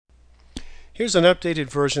Here's an updated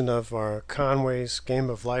version of our Conway's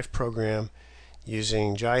Game of Life program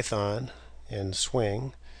using Jython and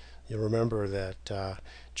Swing. You'll remember that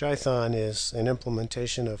Jython is an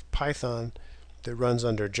implementation of Python that runs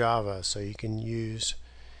under Java, so you can use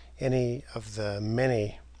any of the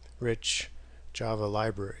many rich Java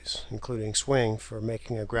libraries, including Swing, for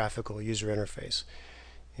making a graphical user interface.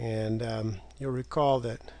 And you'll recall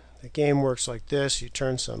that the game works like this. You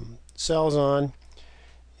turn some cells on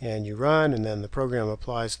and you run, and then the program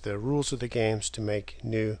applies the rules of the games to make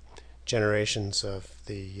new generations of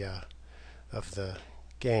the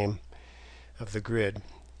game, of the grid.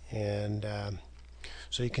 And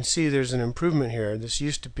so you can see there's an improvement here. This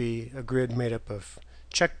used to be a grid made up of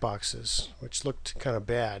checkboxes, which looked kind of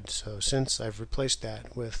bad. So since I've replaced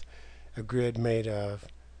that with a grid made of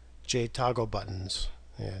JToggle buttons,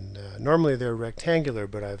 and normally they're rectangular,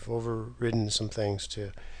 but I've overridden some things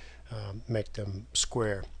to make them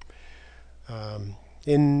square.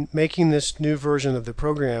 In making this new version of the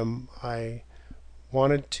program, I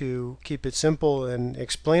wanted to keep it simple and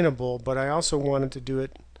explainable, but I also wanted to do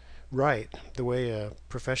it right, the way a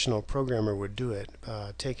professional programmer would do it,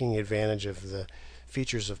 taking advantage of the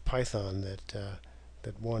features of Python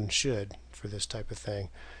that one should for this type of thing.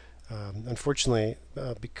 Unfortunately,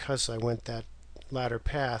 because I went that latter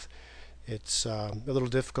path, it's a little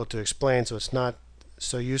difficult to explain, so it's not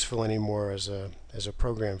so useful anymore as a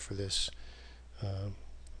program for this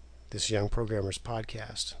young programmer's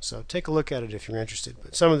podcast. So take a look at it if you're interested.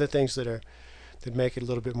 But some of the things that make it a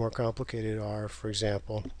little bit more complicated are, for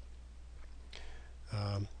example,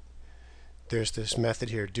 there's this method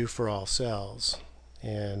here, do for all cells,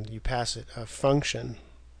 and you pass it a function.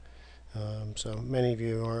 So many of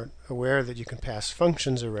you aren't aware that you can pass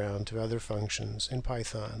functions around to other functions in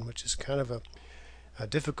Python, which is kind of a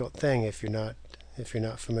difficult thing if you're not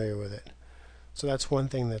familiar with it. So that's one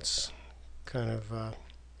thing that's kind of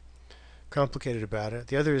complicated about it.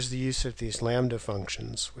 The other is the use of these lambda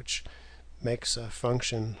functions, which makes a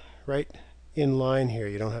function right in line here.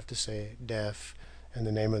 You don't have to say def and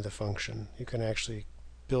the name of the function. You can actually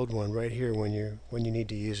build one right here when you need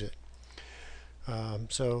to use it.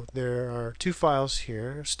 So there are two files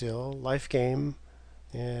here still, LifeGame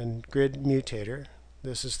and grid mutator.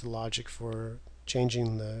 This is the logic for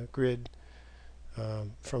changing the grid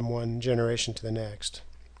from one generation to the next.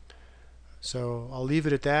 So I'll leave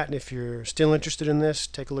it at that, and if you're still interested in this,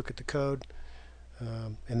 take a look at the code,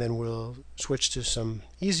 and then we'll switch to some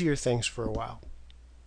easier things for a while.